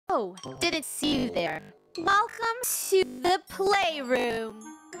Oh, didn't see you there. Welcome to the playroom.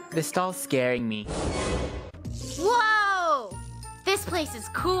 This doll's scaring me. Whoa! This place is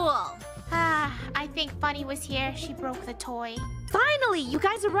cool. I think Bunny was here. She broke the toy. Finally, you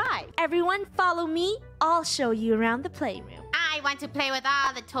guys arrived. Everyone follow me. I'll show you around the playroom. I want to play with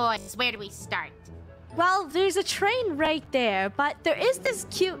all the toys. Where do we start? Well, there's a train right there, but there is this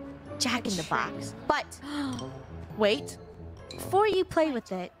cute Jack-in-the-Box. But, wait. Before you play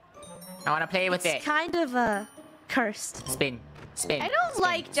with it, I want to play with it. it's kind of cursed. Spin. Spin. I don't spin,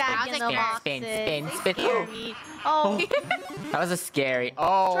 like Jack-in-the-Boxes. Spin. They scare me. Oh. That was a scary.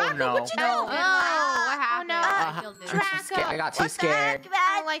 Oh Draco, no. what you doing? What happened? I'm too scared. I got too scared.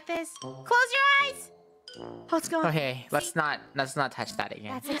 I don't like this. Close your eyes. What's going on? Okay, let's not touch that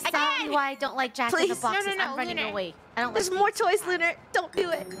again. That's exactly why I don't like Jack-in-the-Boxes. No, I'm running Lunar. away. I don't. There's more toys, Lunar. Don't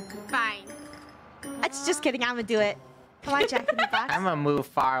do it. Fine. I'm just kidding. I'm gonna do it. Come on, Jack-in-the-Box. I'm gonna move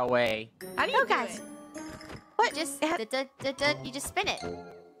far away. How do you do guys. it? What? Just you just spin it.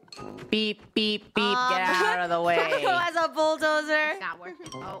 Beep, beep, beep. Get out of the way. Draco has a bulldozer. It's not working.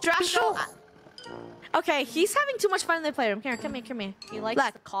 Oh. Draco. Okay, he's having too much fun in the playroom. Come here. He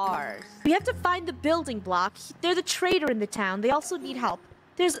likes the cars. We have to find the building block. They're the trader in the town. They also need help.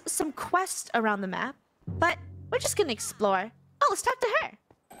 There's some quests around the map, but we're just gonna explore. Oh, let's talk to her.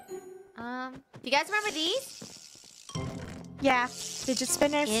 Do you guys remember these? Yeah, fidget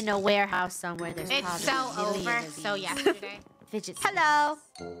spinners. In a warehouse somewhere, there's It's so probably a million over. of So these. yesterday. Fidget Hello,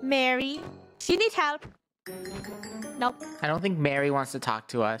 Mary. Do you need help? Nope. I don't think Mary wants to talk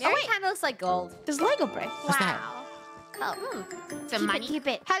to us. Mary kind of looks like gold. There's Lego brick. What's that? Wow. Oh, Some money. Keep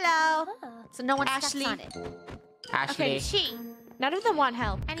it. Hello. So no one Ashley. steps on it. Ashley. She. None of them want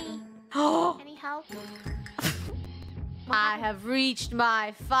help. Any help? I have reached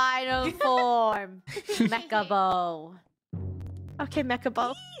my final form. Mecha Bow. Okay, Mecha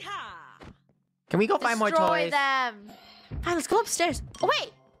Bow. Can we go find more Destroy toys? them. Fine, let's go upstairs. Oh,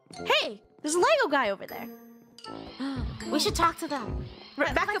 wait. Hey, there's a Lego guy over there. We should talk to them.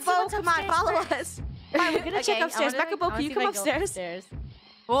 Mecha Bow, come on, follow us. Fine, we're gonna check upstairs. Mecha Bow, can you come upstairs?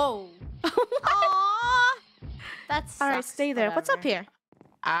 Whoa. Aww. That's All right, stay there. What's up here?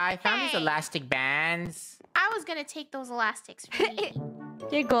 I found these Hey. elastic bands. I was gonna take those elastics from me.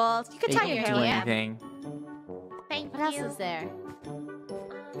 You're gold. You can They tie your don't hair do with them. anything. Thank What else you. is there?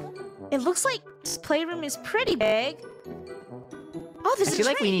 It looks like this playroom is pretty big. Oh, I there's a feel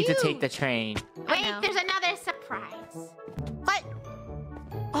like we train. need to take the train. Wait, know. there's another surprise. What?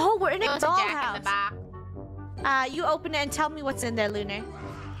 Oh, we're in a There's a Jack in the dollhouse. Box. You open it and tell me what's in there, Lunar.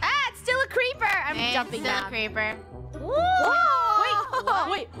 Ah, it's still a creeper. I'm It's jumping still a down. creeper. Whoa!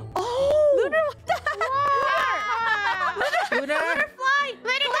 Wait. Oh! Lunar, what the heck? Lunar! Fly!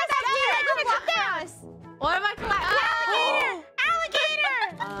 Lunar, come back here. Lunar, come down. What am I collecting? Alligator!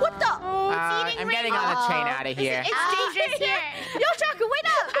 What the? it's eating I'm getting on the train out of here. It's dangerous here. Yo, Draco, wait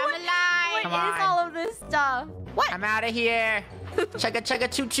up! I'm alive. Come What on. is all of this stuff? I'm out of here. Chugga chugga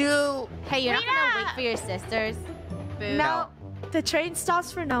choo choo. Hey, you're not Rita! gonna wait for your sisters. Boo. No, the train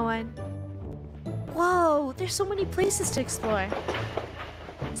stops for no one. Whoa, there's so many places to explore.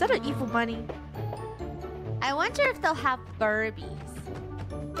 Is that an evil bunny? I wonder if they'll have Furbies.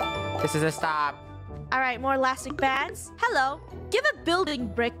 This is a stop. All right, more elastic bands. Hello. Give a building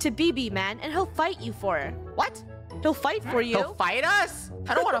brick to BB Man and he'll fight you for her. What? He'll fight for you? He'll fight us?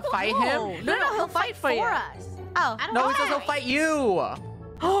 I don't want to fight him. No, he'll fight for you. us. Oh. I don't No, know he says he'll why. fight you.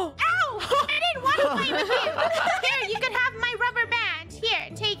 Oh. Ow! I didn't want to play with you. Here, you can have my rubber band. Here,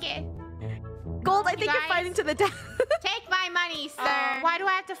 take it. Gold, I think you're guys. fighting to the death. Take my money, sir. Why do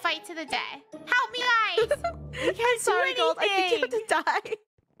I have to fight to the death? Help me, guys. You can't Sorry, Gold. I think you have to die.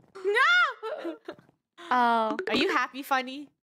 No! Oh. Are you happy, Funny?